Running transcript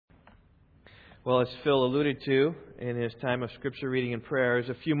Well, as Phil alluded to in his time of Scripture reading and prayers,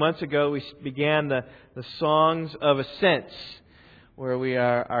 a few months ago we began the Songs of Ascents, where we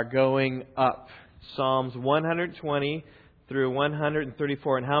are going up. Psalms 120 through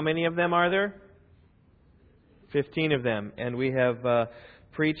 134. And how many of them are there? 15 of them. And we have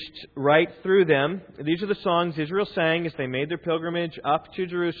preached right through them. These are the songs Israel sang as they made their pilgrimage up to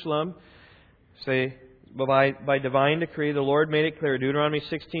Jerusalem. By divine decree, the Lord made it clear, Deuteronomy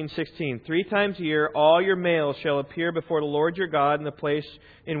 16:16, 3 times a year all your males shall appear before the Lord your God in the place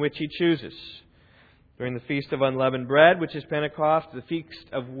in which He chooses. During the Feast of Unleavened Bread, which is Pentecost, the Feast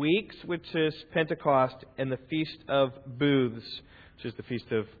of Weeks, which is Pentecost, and the Feast of Booths, which is the Feast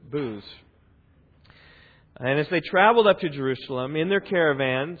of Booths. And as they traveled up to Jerusalem in their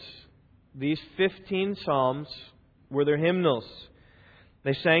caravans, these 15 psalms were their hymnals.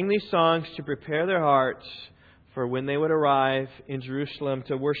 They sang these songs to prepare their hearts for when they would arrive in Jerusalem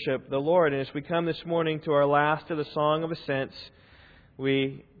to worship the Lord. And as we come this morning to our last of the Song of Ascents,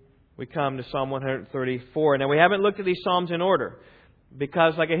 we come to Psalm 134. Now, we haven't looked at these psalms in order,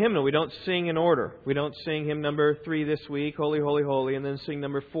 because like a hymnal, we don't sing in order. We don't sing hymn number 3 this week, Holy, Holy, Holy, and then sing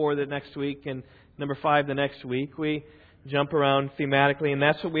number 4 the next week and number 5 the next week. We jump around thematically, and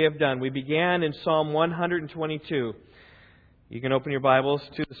that's what we have done. We began in Psalm 122. You can open your Bibles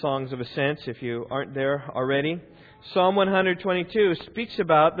to the Songs of Ascents if you aren't there already. Psalm 122 speaks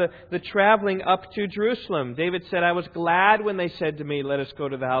about the traveling up to Jerusalem. David said, I was glad when they said to me, let us go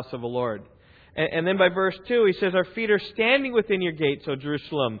to the house of the Lord. And then by verse 2, he says, our feet are standing within your gates, O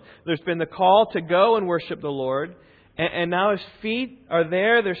Jerusalem. There's been the call to go and worship the Lord. And now his feet are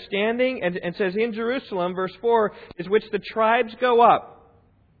there, they're standing, and says, in Jerusalem, verse 4, is which the tribes go up.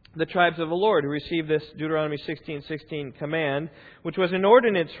 The tribes of the Lord who received this Deuteronomy 16:16 command, which was an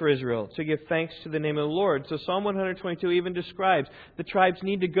ordinance for Israel to give thanks to the name of the Lord. So Psalm 122 even describes the tribes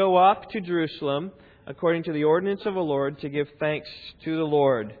need to go up to Jerusalem according to the ordinance of the Lord to give thanks to the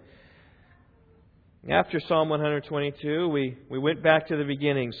Lord. After Psalm 122, we went back to the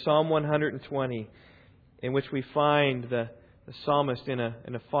beginning, Psalm 120, in which we find the psalmist in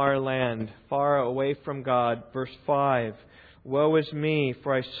a far land, far away from God. Verse 5. Woe is me,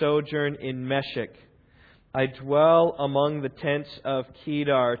 for I sojourn in Meshech. I dwell among the tents of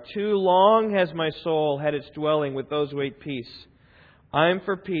Kedar. Too long has my soul had its dwelling with those who hate peace. I am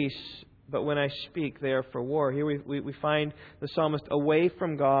for peace, but when I speak, they are for war. Here we find the psalmist away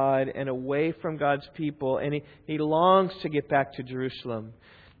from God and away from God's people, and he longs to get back to Jerusalem.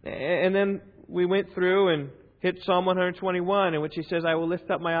 And then we went through and hit Psalm 121, in which he says, I will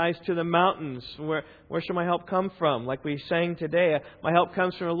lift up my eyes to the mountains. Where shall my help come from? Like we sang today, my help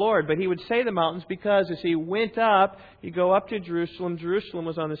comes from the Lord. But he would say the mountains because as he went up, you go up to Jerusalem. Jerusalem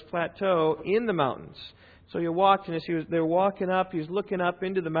was on this plateau in the mountains. So he walked, and as they were walking up, he was looking up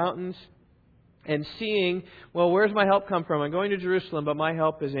into the mountains and seeing, well, where's my help come from? I'm going to Jerusalem, but my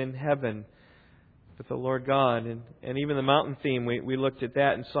help is in heaven with the Lord God. And even the mountain theme, we looked at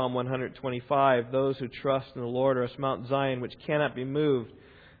that in Psalm 125. Those who trust in the Lord are as Mount Zion, which cannot be moved,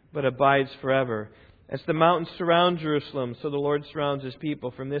 but abides forever. As the mountains surround Jerusalem, so the Lord surrounds His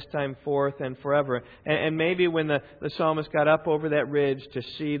people from this time forth and forever. And maybe when the psalmist got up over that ridge to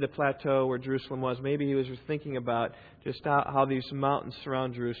see the plateau where Jerusalem was, maybe he was thinking about just how these mountains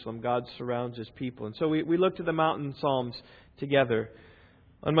surround Jerusalem. God surrounds His people. And so we looked at the mountain psalms together.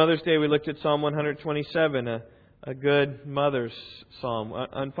 On Mother's Day, we looked at Psalm 127, a good mother's psalm.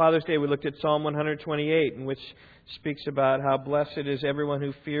 On Father's Day, we looked at Psalm 128, in which speaks about how blessed is everyone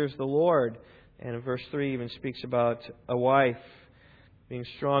who fears the Lord. And in verse 3 even speaks about a wife being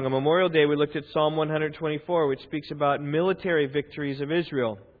strong. On Memorial Day, we looked at Psalm 124, which speaks about military victories of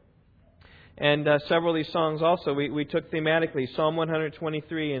Israel. And several of these songs also we took thematically. Psalm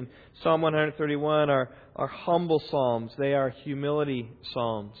 123 and Psalm 131 are humble psalms. They are humility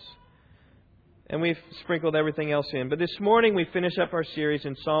psalms. And we've sprinkled everything else in. But this morning we finish up our series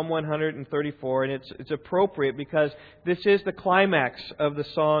in Psalm 134. And it's appropriate because this is the climax of the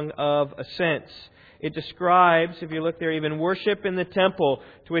Song of Ascents. It describes, if you look there, even worship in the temple,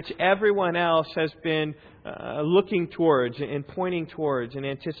 to which everyone else has been looking towards and pointing towards and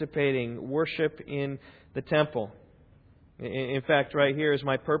anticipating worship in the temple. In fact, right here is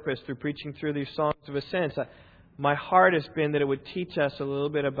my purpose through preaching through these Songs of Ascents. My heart has been that it would teach us a little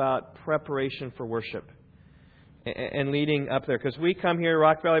bit about preparation for worship and leading up there. Because we come here at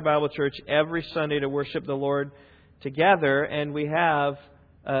Rock Valley Bible Church every Sunday to worship the Lord together, and we have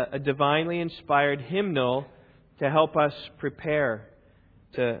a divinely inspired hymnal to help us prepare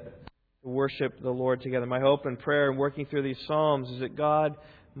to worship the Lord together. My hope and prayer in working through these Psalms is that God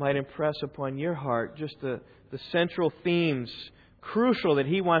might impress upon your heart just the central themes crucial that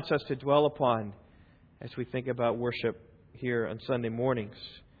He wants us to dwell upon as we think about worship here on Sunday mornings.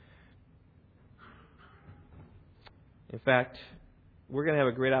 In fact, we're going to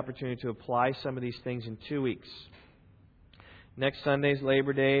have a great opportunity to apply some of these things in 2 weeks. Next Sunday's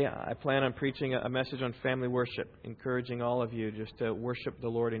Labor Day. I plan on preaching a message on family worship, encouraging all of you just to worship the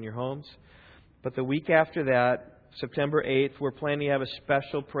Lord in your homes. But the week after that, September 8th, we're planning to have a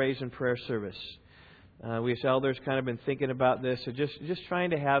special praise and prayer service. We as elders kind of been thinking about this, so just trying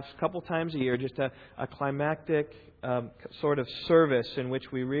to have a couple times a year just a climactic sort of service in which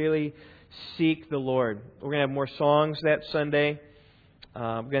we really seek the Lord. We're going to have more songs that Sunday.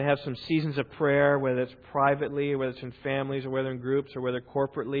 We're going to have some seasons of prayer, whether it's privately, or whether it's in families, or whether in groups, or whether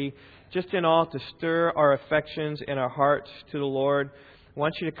corporately. Just in all, to stir our affections and our hearts to the Lord. I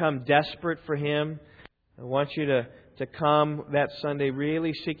want you to come desperate for Him. I want you to come that Sunday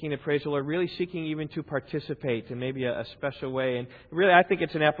really seeking to praise the Lord, really seeking even to participate in maybe a special way. And really, I think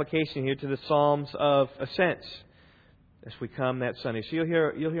it's an application here to the Psalms of Ascents as we come that Sunday. So you'll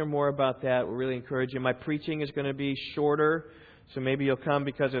hear more about that. We'll really encourage you. My preaching is going to be shorter. So maybe you'll come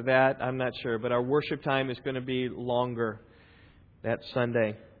because of that. I'm not sure. But our worship time is going to be longer that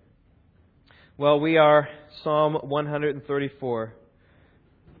Sunday. Well, we are Psalm 134.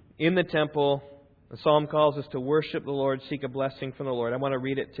 In the temple, the psalm calls us to worship the Lord, seek a blessing from the Lord. I want to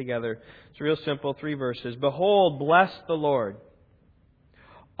read it together. It's real simple, 3 verses. Behold, bless the Lord,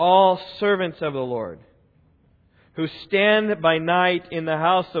 all servants of the Lord, who stand by night in the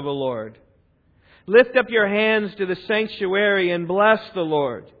house of the Lord. Lift up your hands to the sanctuary and bless the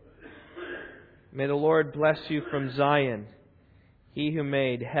Lord. May the Lord bless you from Zion, He who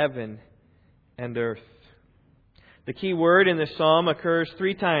made heaven and earth. The key word in this psalm occurs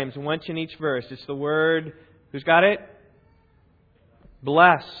 3 times, once in each verse. It's the word, who's got it?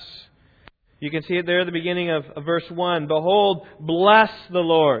 Bless. You can see it there at the beginning of verse 1. Behold, bless the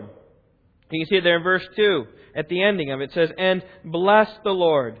Lord. You can see it there in verse 2. At the ending of it, it says, and bless the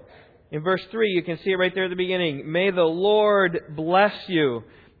Lord. In verse 3, you can see it right there at the beginning. May the Lord bless you.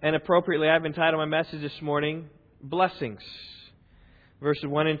 And appropriately, I've entitled my message this morning, Blessings. Verses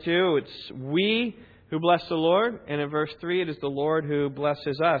 1 and 2, it's we who bless the Lord. And in verse 3, it is the Lord who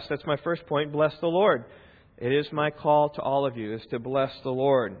blesses us. That's my first point, bless the Lord. It is my call to all of you, is to bless the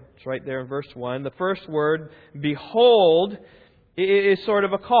Lord. It's right there in verse 1. The first word, behold, is sort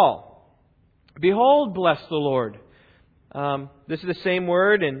of a call. Behold, bless the Lord. This is the same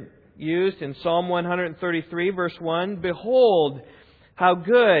word used in Psalm 133, verse 1. Behold, how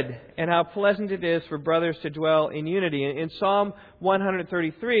good and how pleasant it is for brothers to dwell in unity. In Psalm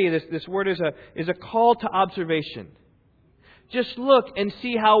 133, this word is a call to observation. Just look and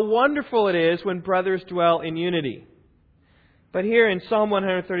see how wonderful it is when brothers dwell in unity. But here in Psalm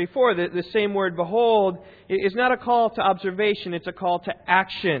 134, the same word, behold, is not a call to observation, it's a call to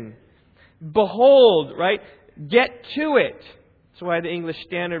action. Behold, right? Get to it. That's why the English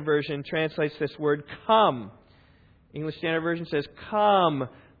Standard Version translates this word come. English Standard Version says, come,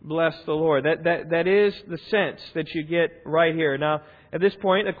 bless the Lord. That is the sense that you get right here. Now, at this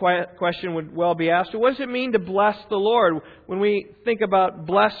point, a question would well be asked, what does it mean to bless the Lord? When we think about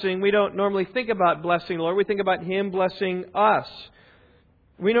blessing, we don't normally think about blessing the Lord. We think about Him blessing us.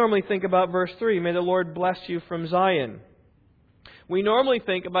 We normally think about verse 3, may the Lord bless you from Zion. We normally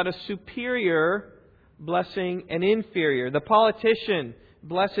think about a superior blessing an inferior. The politician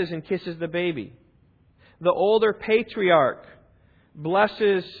blesses and kisses the baby. The older patriarch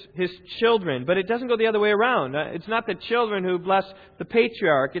blesses his children, but it doesn't go the other way around. It's not the children who bless the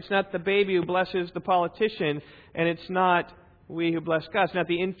patriarch. It's not the baby who blesses the politician, and it's not we who bless God. It's not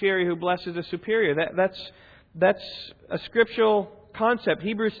the inferior who blesses the superior. That's a scriptural concept.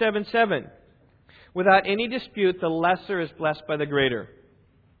 Hebrews 7:7. Without any dispute, the lesser is blessed by the greater.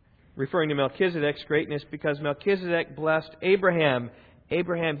 Referring to Melchizedek's greatness, because Melchizedek blessed Abraham.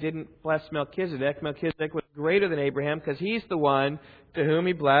 Abraham didn't bless Melchizedek. Melchizedek was greater than Abraham because he's the one to whom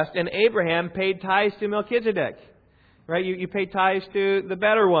he blessed. And Abraham paid tithes to Melchizedek. Right? You pay tithes to the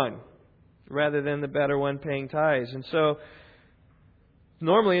better one rather than the better one paying tithes. And so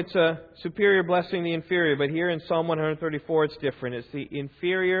normally it's a superior blessing the inferior. But here in Psalm 134 it's different. It's the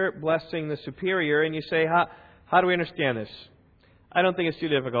inferior blessing the superior. And you say, how do we understand this? I don't think it's too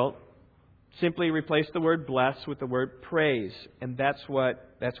difficult. Simply replace the word bless with the word praise. And that's what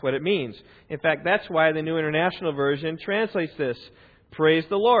it means. In fact, that's why the New International Version translates this. Praise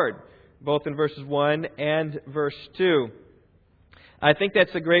the Lord. Both in verses 1 and verse 2. I think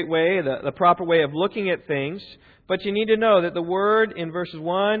that's a great way, the proper way of looking at things. But you need to know that the word in verses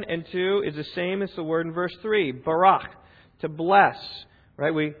 1 and 2 is the same as the word in verse 3. Barak. To bless.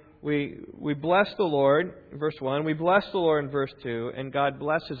 Right? we bless the Lord, verse 1. We bless the Lord in verse 2. And God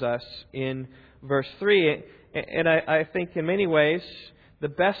blesses us in verse 3. And I think in many ways, the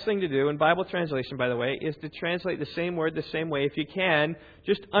best thing to do, in Bible translation, by the way, is to translate the same word the same way if you can.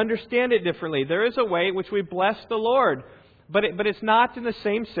 Just understand it differently. There is a way in which we bless the Lord. But it's not in the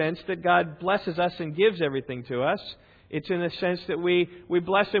same sense that God blesses us and gives everything to us. It's in the sense that we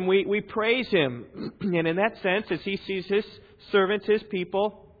bless Him, we praise Him. And in that sense, as He sees His servants, His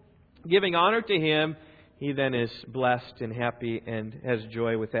people, giving honor to Him, He then is blessed and happy and has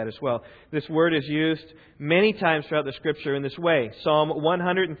joy with that as well. This word is used many times throughout the Scripture in this way. Psalm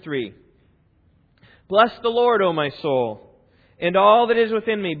 103. Bless the Lord, O my soul, and all that is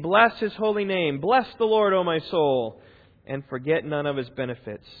within me. Bless His holy name. Bless the Lord, O my soul, and forget none of His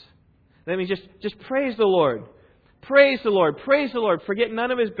benefits. That means just praise the Lord. Praise the Lord. Praise the Lord. Forget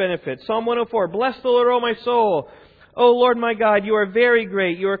none of His benefits. Psalm 104. Bless the Lord, O my soul. O Lord my God, You are very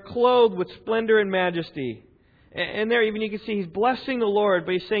great. You are clothed with splendor and majesty. And there even you can see He's blessing the Lord,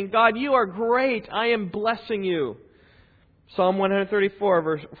 but He's saying, God, You are great. I am blessing You. Psalm 34,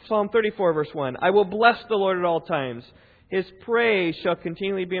 verse 1. I will bless the Lord at all times. His praise shall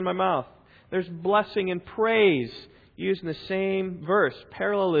continually be in my mouth. There's blessing and praise used in the same verse.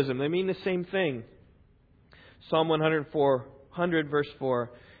 Parallelism. They mean the same thing. Psalm 100, verse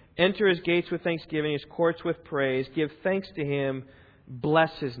 4. Enter His gates with thanksgiving, His courts with praise. Give thanks to Him.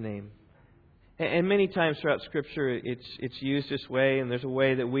 Bless His name. And many times throughout Scripture, it's used this way. And there's a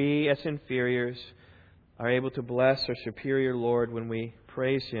way that we, as inferiors, are able to bless our superior Lord when we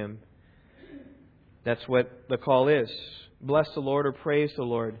praise Him. That's what the call is. Bless the Lord or praise the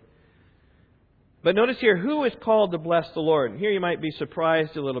Lord. But notice here, who is called to bless the Lord? And here you might be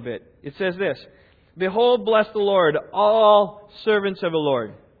surprised a little bit. It says this. Behold, bless the Lord, all servants of the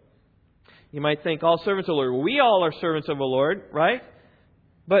Lord. You might think, all servants of the Lord. Well, we all are servants of the Lord, right?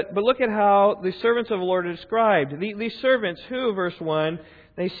 But look at how the servants of the Lord are described. These servants who, verse 1,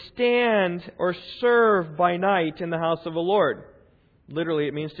 they stand or serve by night in the house of the Lord. Literally,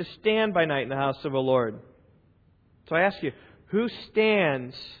 it means to stand by night in the house of the Lord. So I ask you, who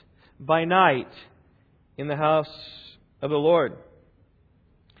stands by night in the house of the Lord?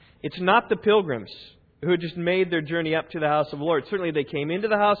 It's not the pilgrims who just made their journey up to the house of the Lord. Certainly they came into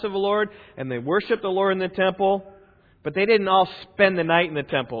the house of the Lord and they worshiped the Lord in the temple, but they didn't all spend the night in the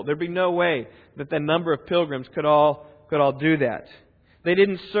temple. There'd be no way that the number of pilgrims could all do that. They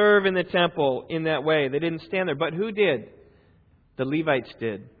didn't serve in the temple in that way. They didn't stand there. But who did? The Levites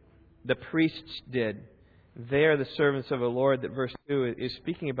did. The priests did. They are the servants of the Lord that verse 2 is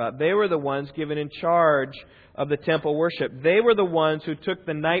speaking about. They were the ones given in charge of the temple worship. They were the ones who took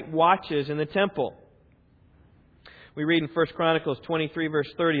the night watches in the temple. We read in 1 Chronicles 23, verse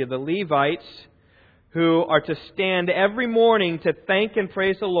 30, of the Levites who are to stand every morning to thank and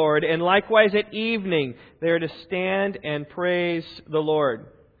praise the Lord, and likewise at evening they are to stand and praise the Lord.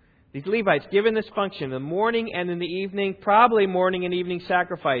 These Levites, given this function, in the morning and in the evening, probably morning and evening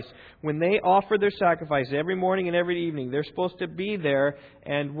sacrifice, when they offer their sacrifice every morning and every evening, they're supposed to be there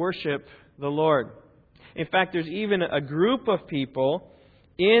and worship the Lord. In fact, there's even a group of people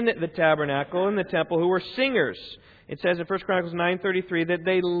in the tabernacle, in the temple, who were singers. It says in 1 Chronicles 9:33 that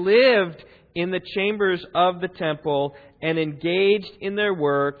they lived in the chambers of the temple and engaged in their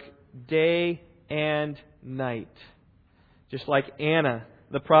work day and night. Just like Anna,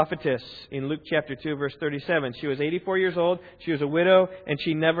 the prophetess, in Luke chapter 2, verse 37. She was 84 years old, she was a widow, and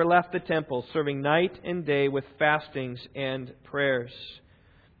she never left the temple, serving night and day with fastings and prayers.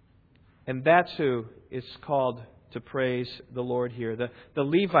 And that's who is called to praise the Lord here. The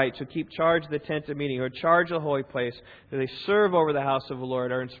Levites who keep charge of the tent of meeting, who are in charge of the holy place, who they serve over the house of the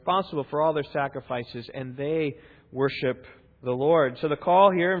Lord, are responsible for all their sacrifices, and they worship the Lord. So the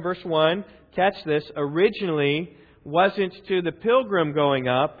call here in verse 1, catch this, originally wasn't to the pilgrim going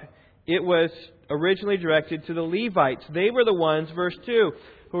up. It was originally directed to the Levites. They were the ones, verse 2,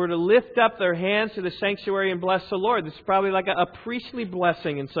 who were to lift up their hands to the sanctuary and bless the Lord. This is probably like a priestly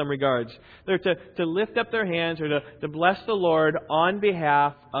blessing in some regards. They're to lift up their hands or to bless the Lord on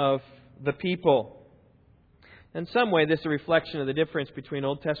behalf of the people. In some way, this is a reflection of the difference between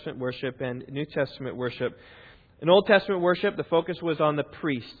Old Testament worship and New Testament worship. In Old Testament worship, the focus was on the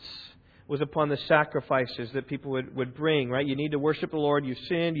priests. Was upon the sacrifices that people would bring, right? You need to worship the Lord. You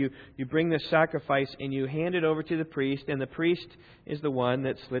sinned. You bring this sacrifice and you hand it over to the priest. And the priest is the one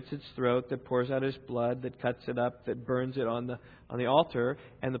that slits its throat, that pours out his blood, that cuts it up, that burns it on the altar.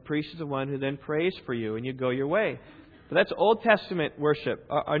 And the priest is the one who then prays for you and you go your way. But that's Old Testament worship.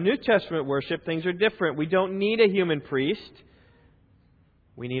 Our New Testament worship, things are different. We don't need a human priest.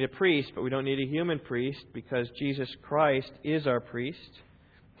 We need a priest, but we don't need a human priest because Jesus Christ is our priest.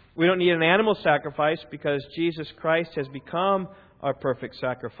 We don't need an animal sacrifice because Jesus Christ has become our perfect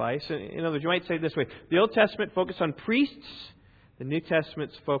sacrifice. In other words, you might say it this way. The Old Testament focused on priests. The New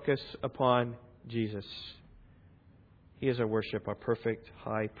Testament's focus upon Jesus. He is our worship, our perfect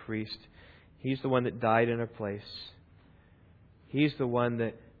high priest. He's the one that died in our place. He's the one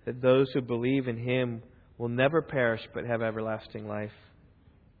that those who believe in Him will never perish but have everlasting life.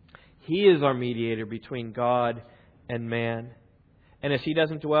 He is our mediator between God and man. And as He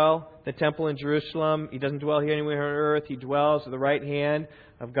doesn't dwell in the temple in Jerusalem, He doesn't dwell here anywhere on earth. He dwells at the right hand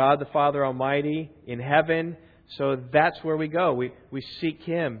of God the Father Almighty in heaven. So that's where we go. We seek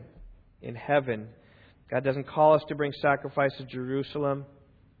Him in heaven. God doesn't call us to bring sacrifice to Jerusalem.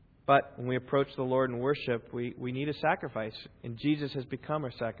 But when we approach the Lord in worship, we need a sacrifice. And Jesus has become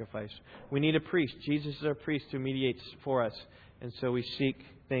our sacrifice. We need a priest. Jesus is our priest who mediates for us. And so we seek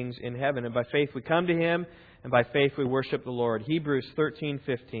things in heaven. And by faith we come to Him. And by faith we worship the Lord. Hebrews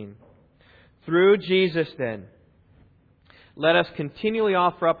 13:15. Through Jesus then, let us continually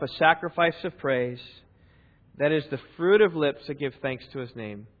offer up a sacrifice of praise. That is the fruit of lips that give thanks to His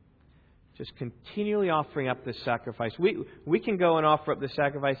name. Just continually offering up this sacrifice. We can go and offer up this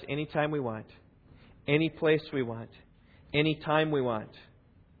sacrifice anytime we want. Any place we want. Any time we want.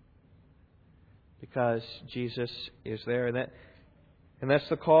 Because Jesus is there. And that's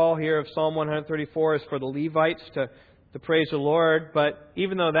the call here of Psalm 134 is for the Levites to praise the Lord. But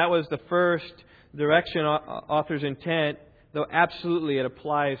even though that was the first direction author's intent, though absolutely it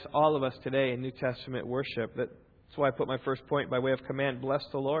applies all of us today in New Testament worship. That's why I put my first point by way of command, bless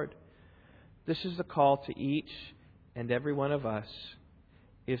the Lord. This is the call to each and every one of us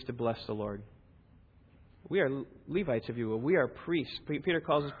is to bless the Lord. We are Levites, if you will. We are priests. Peter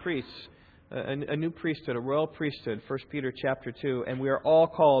calls us priests. A new priesthood, a royal priesthood, 1 Peter chapter 2. And we are all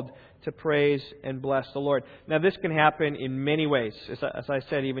called to praise and bless the Lord. Now this can happen in many ways. As I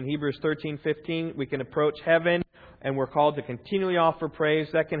said, even Hebrews 13:15, we can approach heaven and we're called to continually offer praise.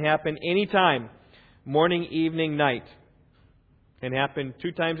 That can happen anytime. Morning, evening, night. Can happen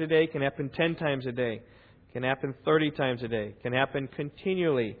 2 times a day, can happen 10 times a day, can happen 30 times a day, can happen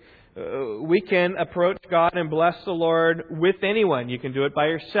continually. We can approach God and bless the Lord with anyone. You can do it by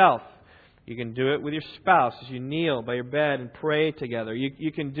yourself. You can do it with your spouse as you kneel by your bed and pray together.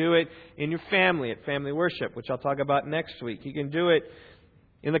 You can do it in your family at family worship, which I'll talk about next week. You can do it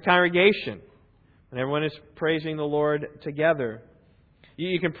in the congregation when everyone is praising the Lord together.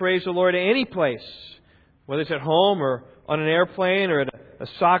 You can praise the Lord at any place, whether it's at home or on an airplane or at a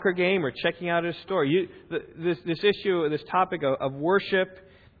soccer game or checking out at a store. This topic of worship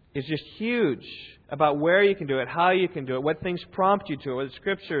is just huge about where you can do it, how you can do it, what things prompt you to it, whether it's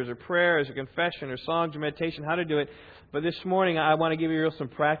scriptures or prayers or confession or songs or meditation, how to do it. But this morning I want to give you some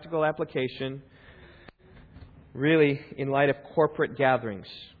practical application, really in light of corporate gatherings.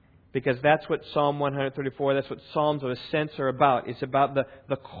 Because that's what Psalm 134, that's what Psalms of Ascents are about. It's about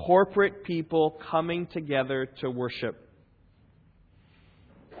the corporate people coming together to worship.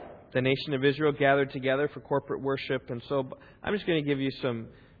 The nation of Israel gathered together for corporate worship. And so I'm just going to give you some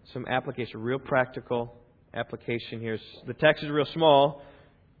application, real practical application here. The text is real small.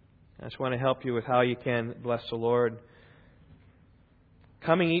 I just want to help you with how you can bless the Lord.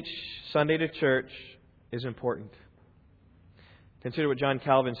 Coming each Sunday to church is important. Consider what John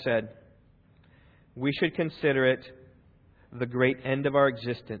Calvin said. We should consider it the great end of our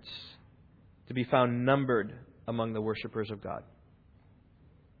existence to be found numbered among the worshipers of God.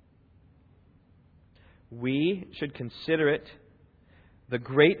 We should consider it the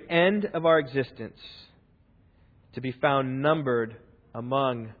great end of our existence to be found numbered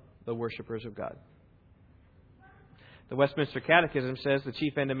among the worshipers of God. The Westminster Catechism says the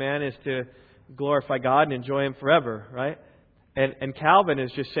chief end of man is to glorify God and enjoy Him forever, right? And Calvin is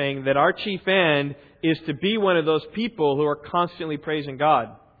just saying that our chief end is to be one of those people who are constantly praising God.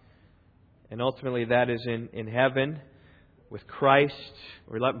 And ultimately that is in heaven with Christ.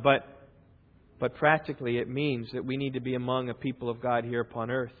 But practically it means that we need to be among a people of God here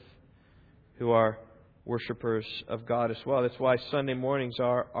upon earth who are worshipers of God as well. That's why Sunday mornings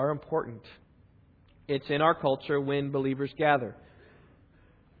are important. It's in our culture when believers gather.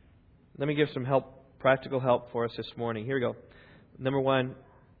 Let me give some practical help for us this morning. Here we go. Number 1,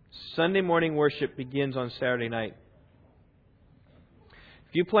 Sunday morning worship begins on Saturday night.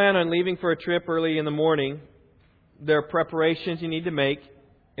 If you plan on leaving for a trip early in the morning, there are preparations you need to make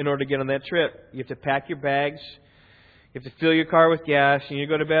in order to get on that trip. You have to pack your bags. You have to fill your car with gas. And you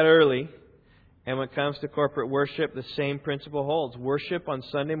go to bed early. And when it comes to corporate worship, the same principle holds. Worship on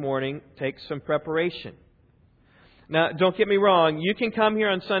Sunday morning takes some preparation. Now, don't get me wrong. You can come here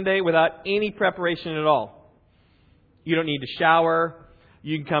on Sunday without any preparation at all. You don't need to shower.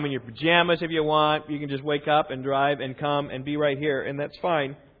 You can come in your pajamas if you want. You can just wake up and drive and come and be right here, and that's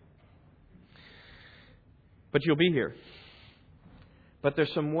fine. But you'll be here. But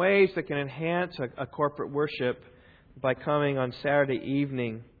there's some ways that can enhance a corporate worship by coming on Saturday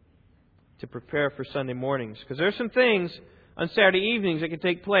evening to prepare for Sunday mornings. Because there's some things on Saturday evenings that can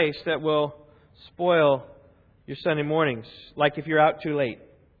take place that will spoil your Sunday mornings. Like if you're out too late.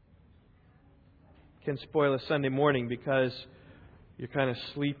 It can spoil a Sunday morning because you're kind of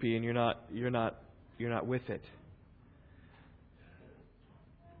sleepy and you're not with it.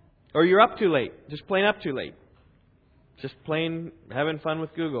 Or you're up too late. Just plain up too late. Just plain having fun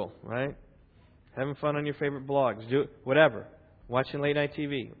with Google, right? Having fun on your favorite blogs. Do whatever. Watching late night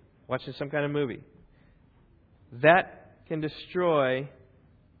TV. Watching some kind of movie. That can destroy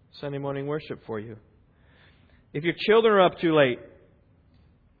Sunday morning worship for you. If your children are up too late,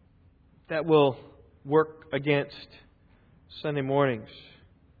 that will work against Sunday mornings.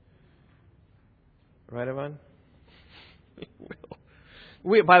 Right, Evan? It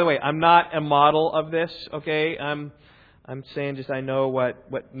will. By the way, I'm not a model of this, okay? I'm saying just I know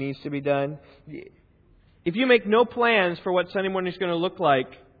what needs to be done. If you make no plans for what Sunday morning is going to look like,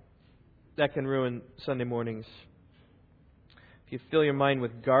 that can ruin Sunday mornings. If you fill your mind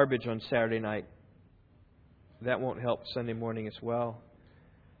with garbage on Saturday night, that won't help Sunday morning as well.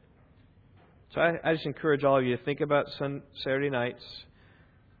 So I just encourage all of you to think about Saturday nights.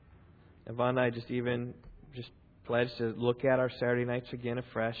 Yvonne and I just pledged to look at our Saturday nights again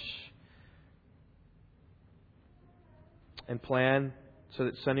afresh. And plan so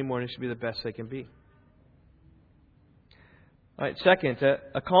that Sunday mornings should be the best they can be. All right, second,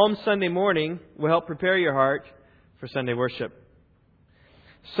 a calm Sunday morning will help prepare your heart for Sunday worship.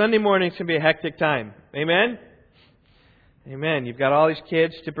 Sunday mornings can be a hectic time. Amen? Amen. You've got all these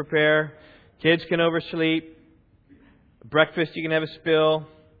kids to prepare. Kids can oversleep. Breakfast, you can have a spill.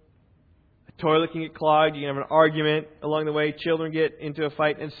 A toilet can get clogged. You can have an argument along the way. Children get into a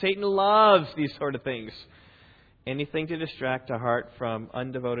fight. And Satan loves these sort of things. Anything to distract our heart from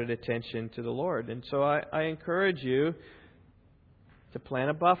undevoted attention to the Lord. And so I encourage you to plan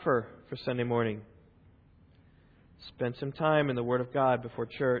a buffer for Sunday morning. Spend some time in the Word of God before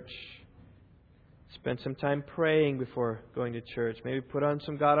church. Spend some time praying before going to church. Maybe put on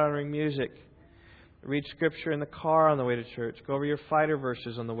some God-honoring music. Read Scripture in the car on the way to church. Go over your fighter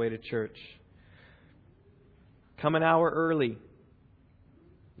verses on the way to church. Come an hour early.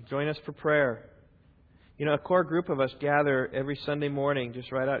 Join us for prayer. You know, a core group of us gather every Sunday morning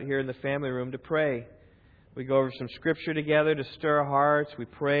just right out here in the family room to pray. We go over some Scripture together to stir our hearts. We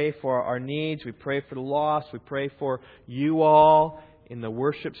pray for our needs. We pray for the lost. We pray for you all in the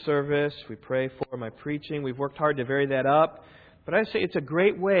worship service. We pray for my preaching. We've worked hard to vary that up. But I say it's a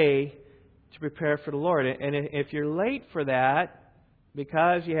great way to prepare for the Lord. And if you're late for that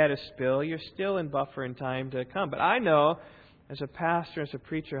because you had a spill, you're still in buffering time to come. But I know, as a pastor, as a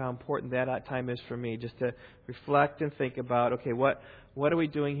preacher, how important that time is for me, just to reflect and think about, okay, what are we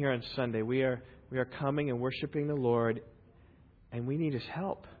doing here on Sunday? We are coming and worshiping the Lord, and we need His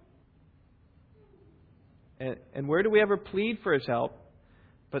help. And where do we ever plead for His help?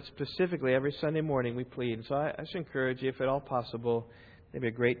 But specifically, every Sunday morning we plead. And so I just encourage you, if at all possible, it'd be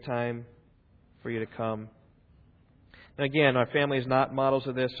a great time for you to come. And again, our family is not models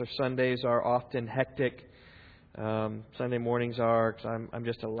of this. Our Sundays are often hectic. Sunday mornings are, because I'm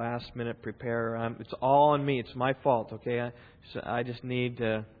just a last-minute preparer. It's all on me. It's my fault, okay? I just need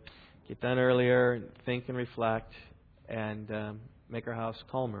to get done earlier, think and reflect, and make our house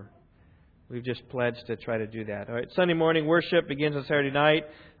calmer. We've just pledged to try to do that. All right, Sunday morning worship begins on Saturday night.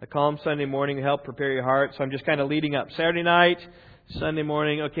 A calm Sunday morning will help prepare your heart. So I'm just kind of leading up. Saturday night, Sunday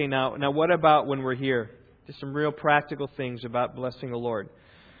morning. Okay, now what about when we're here? Just some real practical things about blessing the Lord.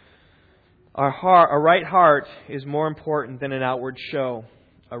 Our right heart is more important than an outward show.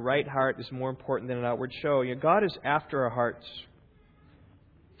 A right heart is more important than an outward show. You know, God is after our hearts.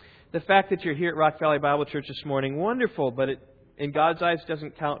 The fact that you're here at Rock Valley Bible Church this morning, wonderful, but it, in God's eyes,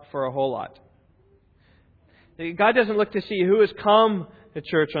 doesn't count for a whole lot. God doesn't look to see who has come to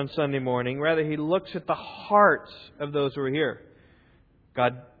church on Sunday morning. Rather, He looks at the hearts of those who are here.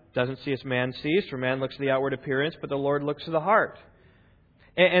 God doesn't see as man sees, for man looks at the outward appearance, but the Lord looks at the heart.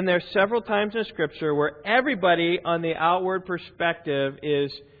 And there are several times in Scripture where everybody on the outward perspective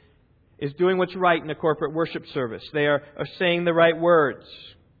is doing what's right in a corporate worship service. They are saying the right words.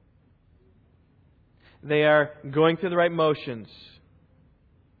 They are going through the right motions.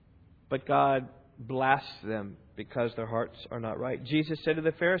 But God blasts them because their hearts are not right. Jesus said to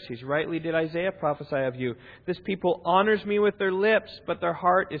the Pharisees, "Rightly did Isaiah prophesy of you. This people honors me with their lips, but their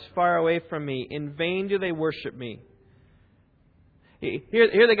heart is far away from me. In vain do they worship me."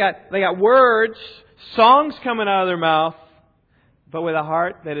 Here they got words, songs coming out of their mouth, but with a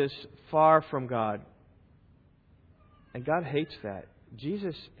heart that is far from God. And God hates that.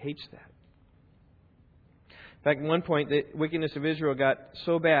 Jesus hates that. In fact, at one point, the wickedness of Israel got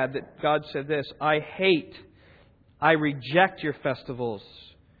so bad that God said this, I reject your festivals,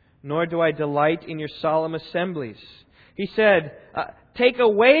 nor do I delight in your solemn assemblies. He said, take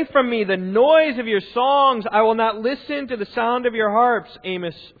away from me the noise of your songs. I will not listen to the sound of your harps.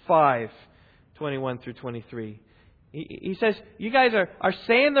 Amos 5:21-23. He says, you guys are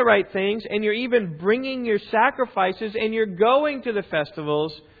saying the right things, and you're even bringing your sacrifices, and you're going to the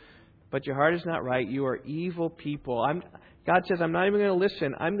festivals, but your heart is not right. You are evil people. God says, I'm not even going to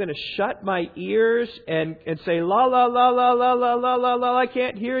listen. I'm going to shut my ears and say, la, la, la, la, la, la, la, la, la, I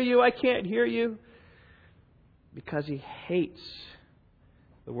can't hear you, I can't hear you. Because He hates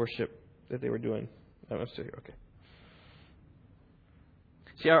the worship that they were doing. I'm still here, okay.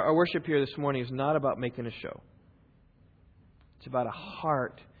 See, our worship here this morning is not about making a show. It's about a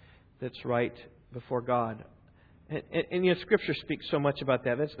heart that's right before God. And Scripture speaks so much about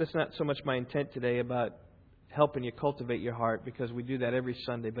that. That's not so much my intent today about helping you cultivate your heart, because we do that every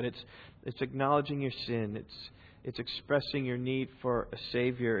Sunday. But it's acknowledging your sin. It's expressing your need for a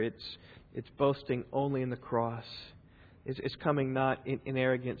Savior. It's boasting only in the cross. It's coming not in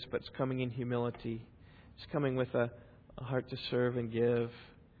arrogance, but it's coming in humility. It's coming with a heart to serve and give.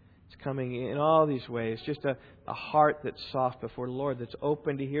 It's coming in all these ways. Just a heart that's soft before the Lord, that's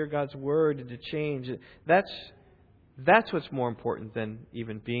open to hear God's Word and to change. That's what's more important than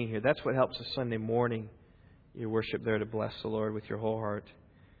even being here. That's what helps a Sunday morning. You worship there to bless the Lord with your whole heart.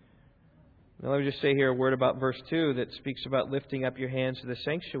 Now let me just say here a word about verse 2 that speaks about lifting up your hands to the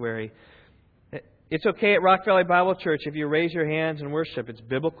sanctuary. It's okay at Rock Valley Bible Church if you raise your hands and worship. It's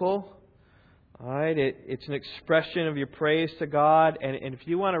biblical. All right, it's an expression of your praise to God. And if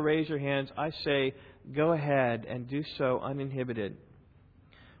you want to raise your hands, I say go ahead and do so uninhibited.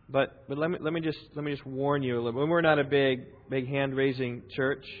 But let me just warn you a little bit. We're not a big hand raising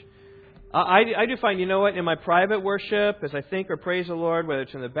church. I do find, you know what, in my private worship, as I think or praise the Lord, whether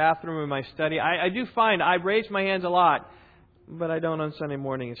it's in the bathroom or in my study, I do find I raise my hands a lot, but I don't on Sunday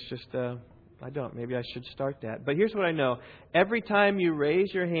morning. It's just I don't. Maybe I should start that. But here's what I know. Every time you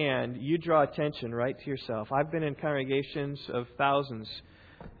raise your hand, you draw attention right to yourself. I've been in congregations of thousands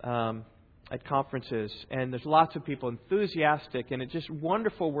at conferences, and there's lots of people enthusiastic, and it's just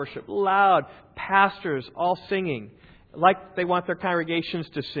wonderful worship, loud, pastors all singing like they want their congregations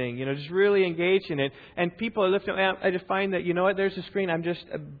to sing, just really engaged in it. And people are lifting up. I just find that, you know what, there's a screen. I'm just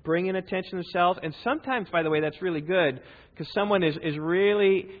bringing attention to themselves. And sometimes, by the way, that's really good because someone is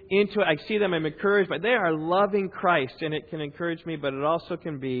really into it. I see them, I'm encouraged, but they are loving Christ. And it can encourage me, but it also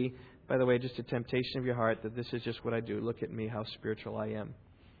can be, by the way, just a temptation of your heart that this is just what I do. Look at me, how spiritual I am.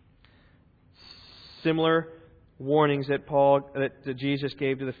 Similar warnings that Jesus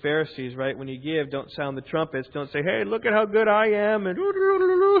gave to the Pharisees, right? When you give, don't sound the trumpets. Don't say, hey, look at how good I am, and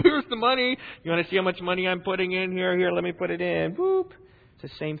here's the money. You want to see how much money I'm putting in here? Here, let me put it in. Boop.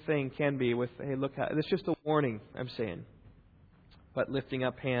 It's the same thing can be with, hey, look how... It's just a warning, I'm saying. But lifting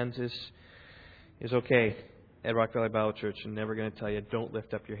up hands is okay at Rock Valley Bible Church. I'm never going to tell you, don't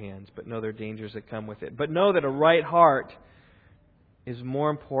lift up your hands. But know there are dangers that come with it. But know that a right heart is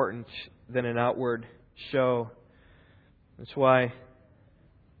more important than an outward show. That's why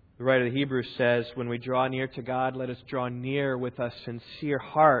the writer of the Hebrews says, when we draw near to God, let us draw near with a sincere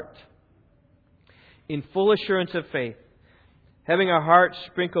heart, in full assurance of faith, having our hearts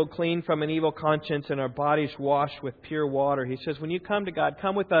sprinkled clean from an evil conscience and our bodies washed with pure water. He says, when you come to God,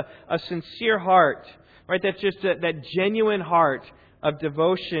 come with a sincere heart. Right? That's just that genuine heart of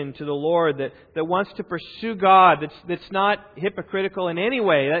devotion to the Lord that wants to pursue God, that's not hypocritical in any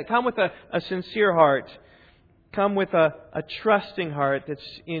way. That come with a sincere heart. Come with a trusting heart that's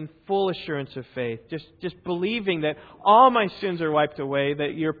in full assurance of faith. Just believing that all my sins are wiped away,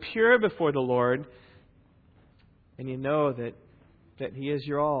 that you're pure before the Lord, and you know that He is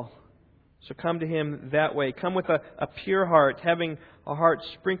your all. So come to Him that way. Come with a pure heart, having a heart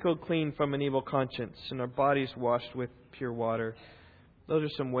sprinkled clean from an evil conscience, and our bodies washed with pure water. Those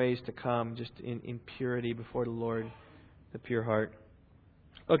are some ways to come just in purity before the Lord, the pure heart.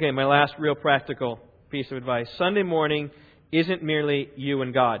 Okay, my last real practical piece of advice. Sunday morning isn't merely you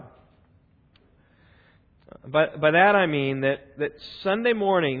and God. But by that I mean that Sunday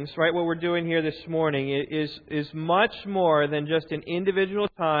mornings, right, what we're doing here this morning is much more than just an individual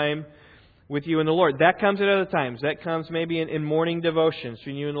time with you and the Lord. That comes at other times. That comes maybe in morning devotions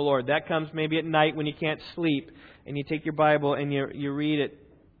between you and the Lord. That comes maybe at night when you can't sleep and you take your Bible and you read it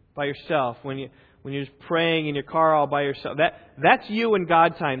by yourself. When when you're just praying in your car all by yourself. That's you and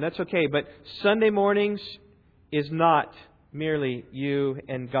God time. That's okay. But Sunday mornings is not merely you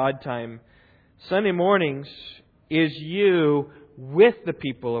and God time. Sunday mornings is you with the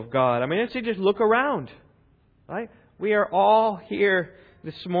people of God. I mean, I'd say just look around. Right? We are all here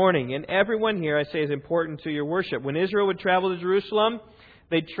this morning. And everyone here, I say, is important to your worship. When Israel would travel to Jerusalem,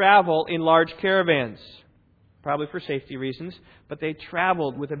 they'd travel in large caravans. Probably for safety reasons. But they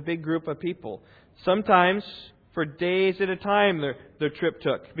traveled with a big group of people. Sometimes for days at a time their trip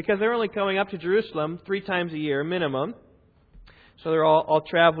took. Because they're only coming up to Jerusalem 3 times a year minimum. So they're all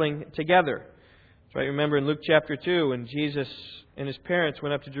traveling together. So I remember in Luke chapter 2 when Jesus and His parents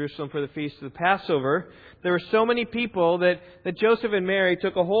went up to Jerusalem for the feast of the Passover. There were so many people that Joseph and Mary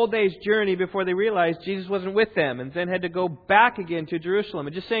took a whole day's journey before they realized Jesus wasn't with them, and then had to go back again to Jerusalem.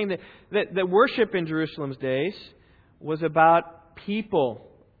 And just saying that worship in Jerusalem's days was about people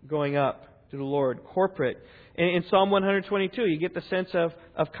going up to the Lord, corporate. In Psalm 122, you get the sense of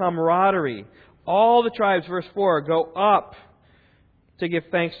camaraderie. All the tribes, verse 4, go up to give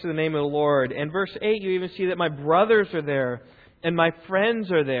thanks to the name of the Lord. And verse 8, you even see that my brothers are there and my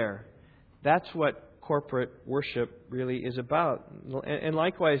friends are there. That's what corporate worship really is about. And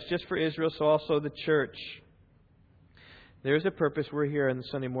likewise, just for Israel, so also the church. There's a purpose. We're here on the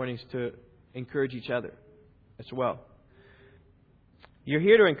Sunday mornings to encourage each other as well. You're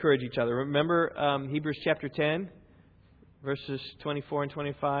here to encourage each other. Remember Hebrews chapter 10, verses 24 and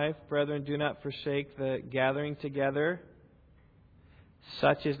 25. Brethren, do not forsake the gathering together.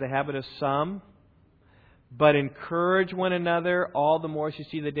 Such is the habit of some. But encourage one another all the more as you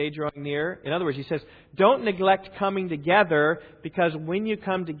see the day drawing near. In other words, he says, don't neglect coming together, because when you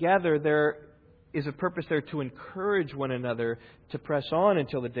come together, there is a purpose there to encourage one another to press on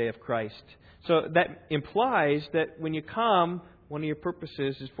until the day of Christ. So that implies that when you come, one of your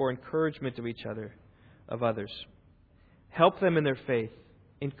purposes is for encouragement of each other, of others. Help them in their faith.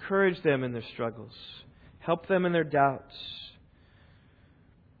 Encourage them in their struggles. Help them in their doubts.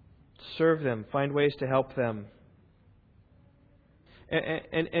 Serve them. Find ways to help them.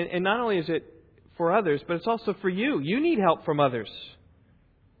 And not only is it for others, but it's also for you. You need help from others.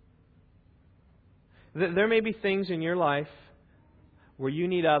 There may be things in your life where you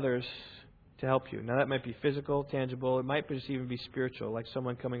need others to help you. Now that might be physical, tangible. It might just even be spiritual, like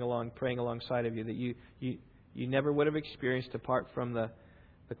someone coming along, praying alongside of you that you never would have experienced apart from the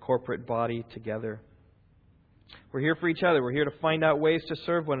corporate body together. We're here for each other. We're here to find out ways to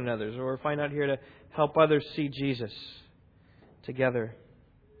serve one another. Or we're find out here to help others see Jesus together.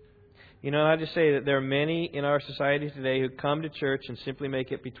 You know, I just say that there are many in our society today who come to church and simply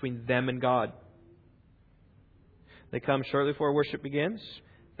make it between them and God. They come shortly before worship begins.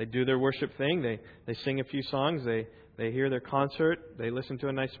 They do their worship thing. They sing a few songs. They hear their concert. They listen to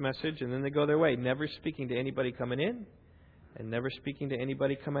a nice message. And then they go their way, never speaking to anybody coming in and never speaking to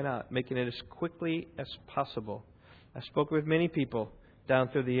anybody coming out, making it as quickly as possible. I've spoken with many people down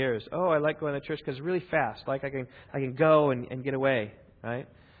through the years. Oh, I like going to church because it's really fast. Like I can go and get away, right?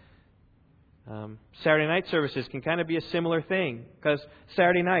 Saturday night services can kind of be a similar thing, because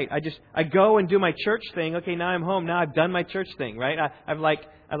Saturday night I go and do my church thing. Okay, now I'm home. Now I've done my church thing, right?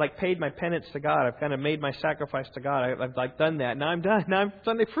 I've paid my penance to God. I've kind of made my sacrifice to God. I've done that. Now I'm done. Now I'm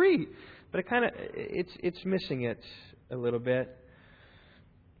Sunday free. But it's missing it a little bit.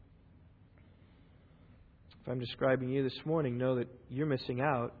 If I'm describing you this morning, know that you're missing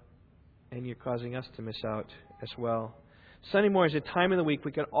out, and you're causing us to miss out as well. Sunday morning is a time of the week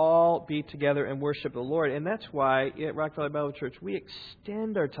we can all be together and worship the Lord, and that's why at Rock Valley Bible Church we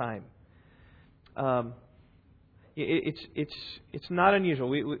extend our time. It's not unusual.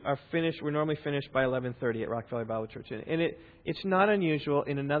 We're normally finished by 11:30 at Rock Valley Bible Church, and it's not unusual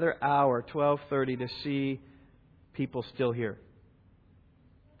in another hour, 12:30, to see people still here,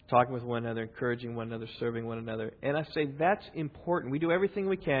 talking with one another, encouraging one another, serving one another. And I say that's important. We do everything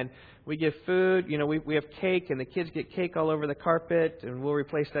we can. We give food. You know, we have cake, and the kids get cake all over the carpet, and we'll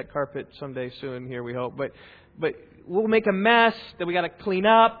replace that carpet someday soon here, we hope. But we'll make a mess that we got to clean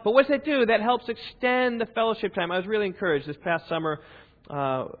up. But what does that do? That helps extend the fellowship time. I was really encouraged this past summer.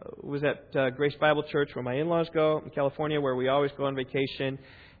 Was at Grace Bible Church, where my in-laws go in California, where we always go on vacation.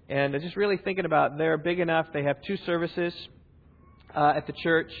 And just really thinking about, they're big enough. They have 2 services at the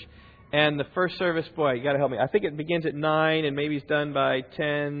church. And the first service, boy, you got to help me. I think it begins at 9 and maybe it's done by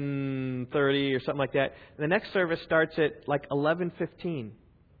 10:30 or something like that. And the next service starts at like 11:15.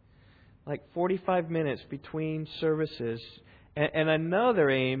 Like 45 minutes between services. And I know their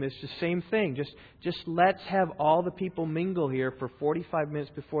aim is the same thing. Just let's have all the people mingle here for 45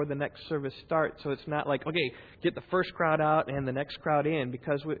 minutes before the next service starts. So it's not like, okay, get the first crowd out and the next crowd in.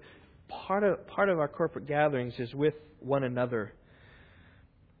 Because part of our corporate gatherings is with one another.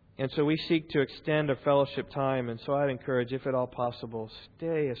 And so we seek to extend our fellowship time. And so I'd encourage, if at all possible,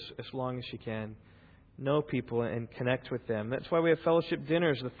 stay as long as you can. Know people and connect with them. That's why we have fellowship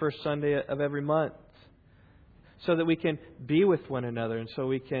dinners the first Sunday of every month. So that we can be with one another, and so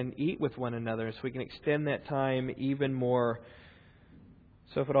we can eat with one another, and so we can extend that time even more.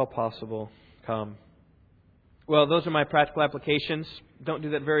 So if at all possible, come. Well, those are my practical applications. Don't do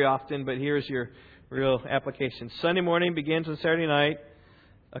that very often, but here's your real application. Sunday morning begins on Saturday night.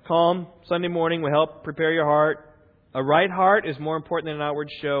 A calm Sunday morning will help prepare your heart. A right heart is more important than an outward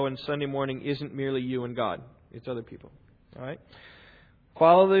show, and Sunday morning isn't merely you and God. It's other people. All right?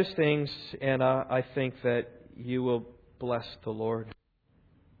 Follow those things, and I think that you will bless the Lord.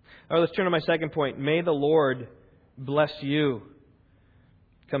 All right, let's turn to my second point. May the Lord bless you.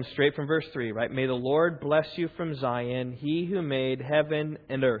 Comes straight from verse 3, right? May the Lord bless you from Zion, He who made heaven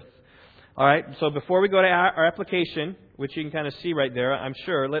and earth. All right, so before we go to our application, which you can kind of see right there, I'm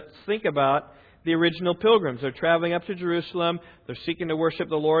sure, let's think about the original pilgrims. They're traveling up to Jerusalem. They're seeking to worship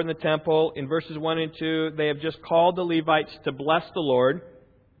the Lord in the temple. In verses 1 and 2, they have just called the Levites to bless the Lord.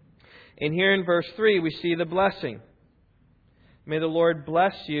 And here in verse 3, we see the blessing. May the Lord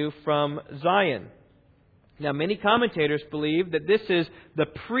bless you from Zion. Now, many commentators believe that this is the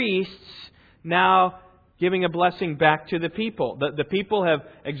priests now giving a blessing back to the people. The people have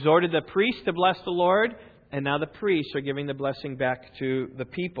exhorted the priests to bless the Lord, and now the priests are giving the blessing back to the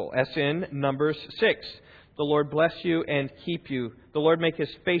people. As in Numbers 6. The Lord bless you and keep you. The Lord make His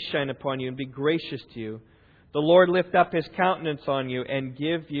face shine upon you and be gracious to you. The Lord lift up His countenance on you and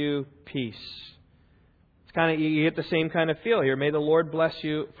give you peace. It's kind of, you get the same kind of feel here. May the Lord bless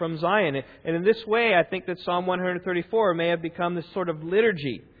you from Zion. And in this way, I think that Psalm 134 may have become this sort of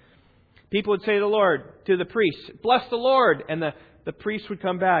liturgy. People would say to the Lord, to the priests, bless the Lord. And the priest would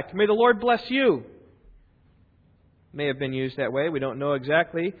come back, may the Lord bless you. May have been used that way. We don't know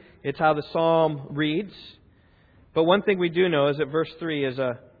exactly. It's how the psalm reads. But one thing we do know is that verse 3 is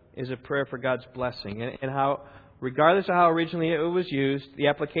a prayer for God's blessing. And how, regardless of how originally it was used, the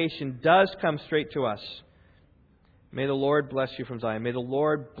application does come straight to us. May the Lord bless you from Zion. May the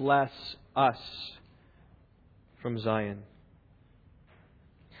Lord bless us from Zion.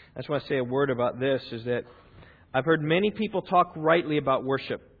 I just want to say a word about this, is that I've heard many people talk rightly about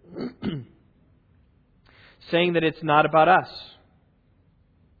worship, saying that it's not about us.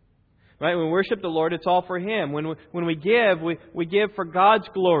 Right? When we worship the Lord, it's all for Him. When we give, we give for God's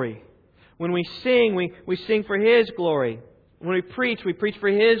glory. When we sing, we sing for His glory. When we preach for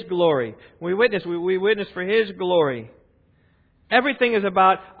His glory. When we witness for His glory. Everything is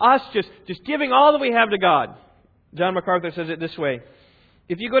about us just giving all that we have to God. John MacArthur says it this way.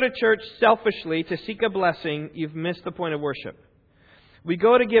 If you go to church selfishly to seek a blessing, you've missed the point of worship. We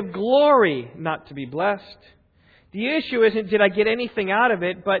go to give glory, not to be blessed. The issue isn't, did I get anything out of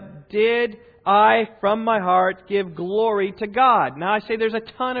it, but did I, from my heart, give glory to God? Now I say there's a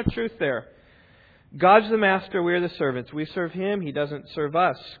ton of truth there. God's the master, we are the servants. We serve Him, He doesn't serve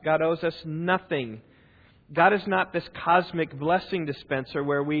us. God owes us nothing. God is not this cosmic blessing dispenser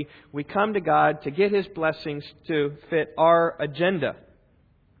where we come to God to get His blessings to fit our agenda.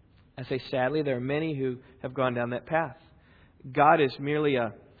 I say sadly, there are many who have gone down that path. God is merely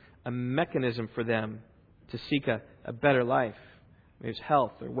a mechanism for them to seek a better life. Maybe it's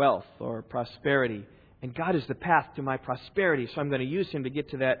health or wealth or prosperity. And God is the path to my prosperity, so I'm going to use Him to get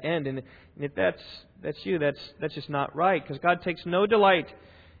to that end. And if that's you, that's just not right. Because God takes no delight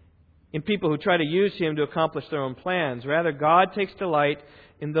in people who try to use Him to accomplish their own plans. Rather, God takes delight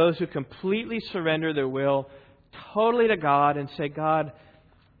in those who completely surrender their will totally to God and say, God,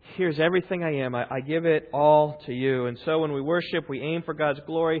 here's everything I am. I give it all to You. And so when we worship, we aim for God's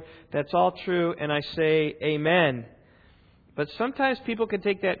glory. That's all true, and I say amen. But sometimes people can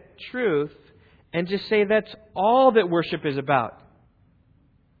take that truth and just say that's all that worship is about.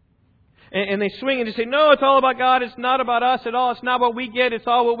 And they swing and just say, no, it's all about God. It's not about us at all. It's not what we get. It's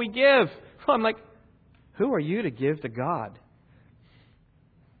all what we give. Well, I'm like, who are you to give to God?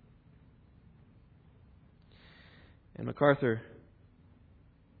 And MacArthur,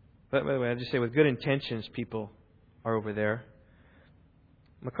 by the way, I just say with good intentions, people are over there.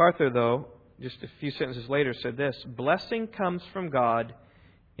 MacArthur, though, just a few sentences later said this: blessing comes from God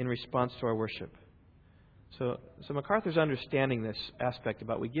in response to our worship. So MacArthur's understanding this aspect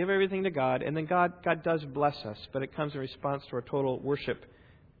about we give everything to God, and then God does bless us, but it comes in response to our total worship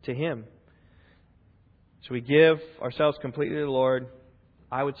to Him. So we give ourselves completely to the Lord.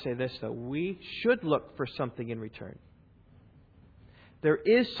 I would say this, though: we should look for something in return. There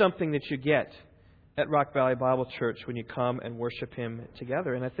is something that you get at Rock Valley Bible Church when you come and worship Him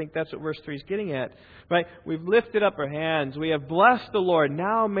together. And I think that's what verse 3 is getting at. Right? We've lifted up our hands. We have blessed the Lord.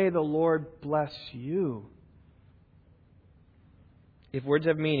 Now may the Lord bless you. If words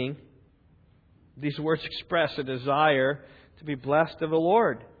have meaning, these words express a desire to be blessed of the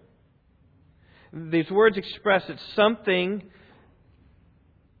Lord. These words express that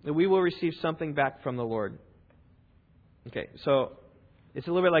we will receive something back from the Lord. Okay, so it's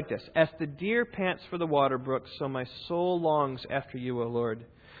a little bit like this. As the deer pants for the water brooks, so my soul longs after you, O Lord.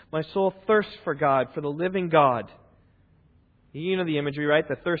 My soul thirsts for God, for the living God. You know the imagery, right?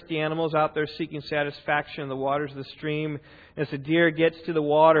 The thirsty animals out there seeking satisfaction in the waters of the stream. As the deer gets to the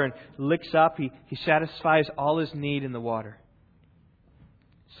water and licks up, he satisfies all his need in the water.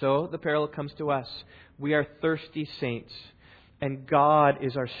 So the parallel comes to us. We are thirsty saints, and God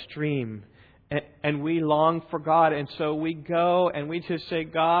is our stream. And we long for God. And so we go and we just say,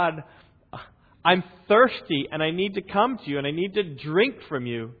 God, I'm thirsty and I need to come to you and I need to drink from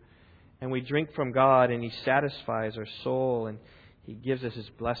you. And we drink from God and He satisfies our soul and He gives us His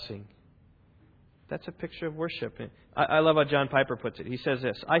blessing. That's a picture of worship. I love how John Piper puts it. He says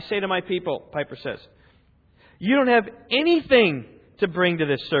this, I say to my people, Piper says, you don't have anything to bring to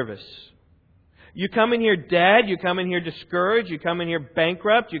this service. You come in here dead, you come in here discouraged, you come in here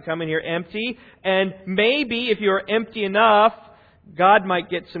bankrupt, you come in here empty, and maybe if you're empty enough, God might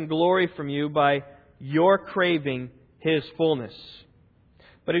get some glory from you by your craving His fullness.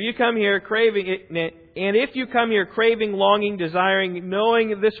 But if you come here craving, and if you come here craving, longing, desiring,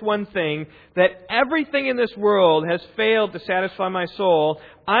 knowing this one thing, that everything in this world has failed to satisfy my soul,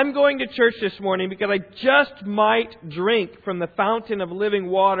 I'm going to church this morning because I just might drink from the fountain of living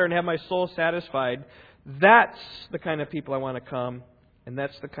water and have my soul satisfied. That's the kind of people I want to come. And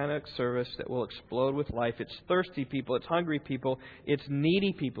that's the kind of service that will explode with life. It's thirsty people, it's hungry people, it's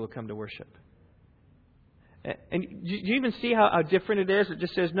needy people who come to worship. And do you even see how different it is? It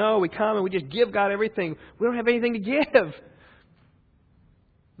just says, no, we come and we just give God everything. We don't have anything to give.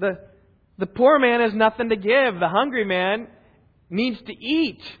 The poor man has nothing to give. The hungry man needs to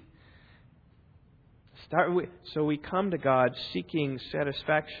eat. So we come to God seeking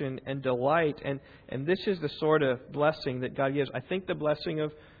satisfaction and delight. And this is the sort of blessing that God gives. I think the blessing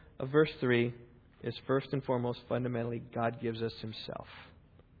of verse 3 is first and foremost, fundamentally, God gives us Himself.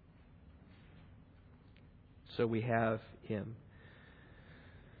 So we have Him.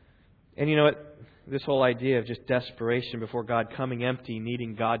 And you know what? This whole idea of just desperation before God, coming empty,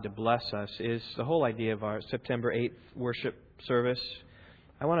 needing God to bless us, is the whole idea of our September 8th worship service.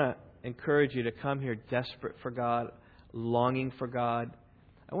 I want to encourage you to come here desperate for God, longing for God.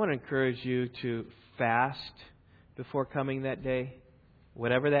 I want to encourage you to fast before coming that day.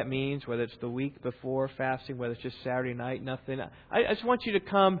 Whatever that means, whether it's the week before fasting, whether it's just Saturday night, nothing. I just want you to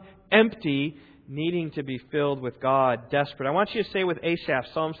come empty, needing to be filled with God, desperate. I want you to say with Asaph,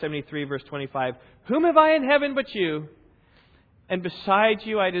 Psalm 73, verse 25, whom have I in heaven but you? And besides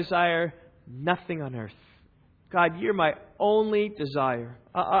you I desire nothing on earth. God, you're my only desire.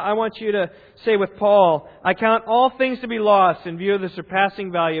 I want you to say with Paul, I count all things to be lost in view of the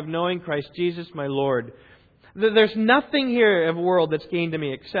surpassing value of knowing Christ Jesus my Lord. There's nothing here of the world that's gained to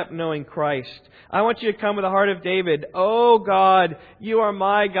me except knowing Christ. I want you to come with the heart of David. Oh God, you are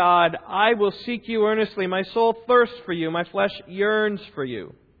my God. I will seek you earnestly. My soul thirsts for you. My flesh yearns for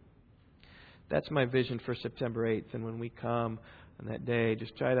you. That's my vision for September 8th. And when we come on that day,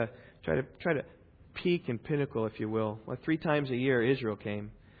 just try to peak and pinnacle, if you will. Well, 3 times a year Israel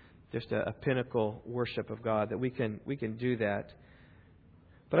came. Just a pinnacle worship of God, that we can do that.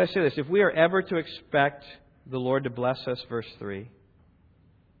 But I say this, if we are ever to expect the Lord to bless us, verse 3,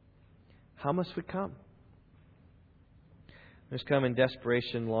 how must we come? We must come in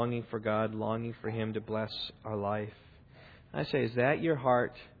desperation, longing for God, longing for Him to bless our life. I say, is that your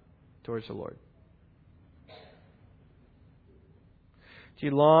heart towards the Lord? Do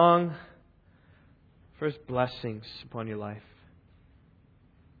you long for His blessings upon your life?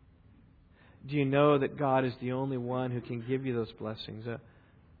 Do you know that God is the only one who can give you those blessings?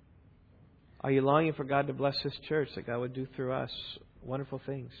 Are you longing for God to bless His church, that God would do through us wonderful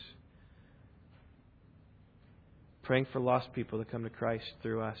things? Praying for lost people to come to Christ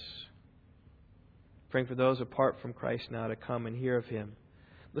through us. Praying for those apart from Christ now to come and hear of Him.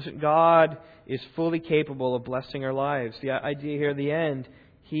 Listen, God is fully capable of blessing our lives. The idea here at the end,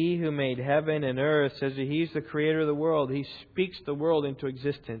 He who made heaven and earth says that He's the creator of the world. He speaks the world into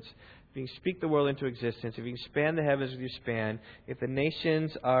existence. If you can speak the world into existence, if you can span the heavens with your span, if the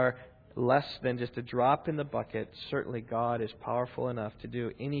nations are less than just a drop in the bucket, certainly God is powerful enough to do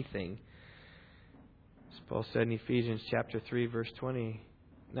anything. As Paul said in Ephesians chapter 3, verse 20,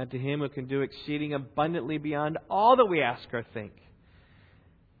 Now to Him who can do exceeding abundantly beyond all that we ask or think,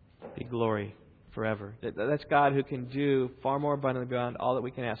 be glory forever. That's God who can do far more abundantly beyond all that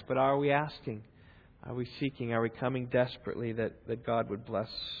we can ask. But are we asking? Are we seeking? Are we coming desperately that God would bless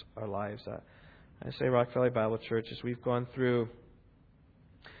our lives? I say, Rock Valley Bible Church, as we've gone through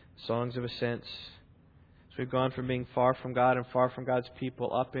songs of ascents, as we've gone from being far from God and far from God's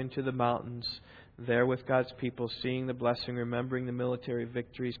people up into the mountains, there with God's people, seeing the blessing, remembering the military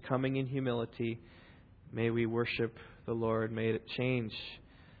victories, coming in humility, may we worship the Lord. May it change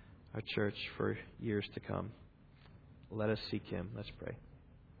our church for years to come. Let us seek Him. Let's pray.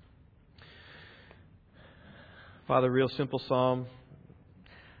 Father, real simple psalm.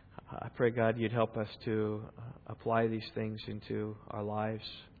 I pray, God, You'd help us to apply these things into our lives.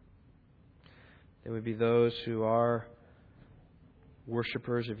 There would be those who are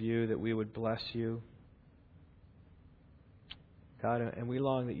worshipers of You, that we would bless You. God, and we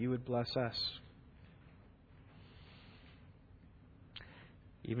long that You would bless us.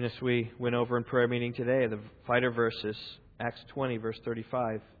 Even as we went over in prayer meeting today, the fighter verses, Acts 20, verse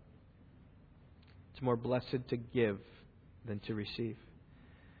 35. It's more blessed to give than to receive.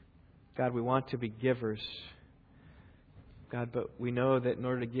 God, we want to be givers. God, but we know that in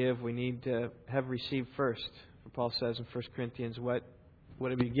order to give, we need to have received first. For Paul says in 1 Corinthians, what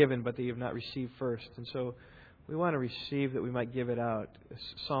have you given but that you have not received first? And so we want to receive that we might give it out.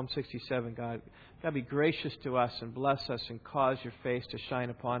 Psalm 67, God be gracious to us and bless us and cause Your face to shine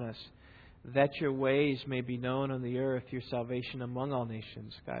upon us, that Your ways may be known on the earth, Your salvation among all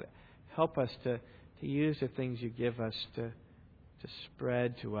nations. God, help us to use the things You give us to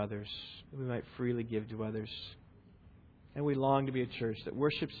spread to others, that we might freely give to others. And we long to be a church that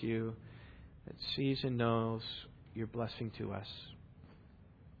worships You, that sees and knows Your blessing to us.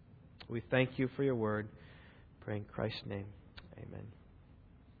 We thank You for Your word. Pray in Christ's name. Amen.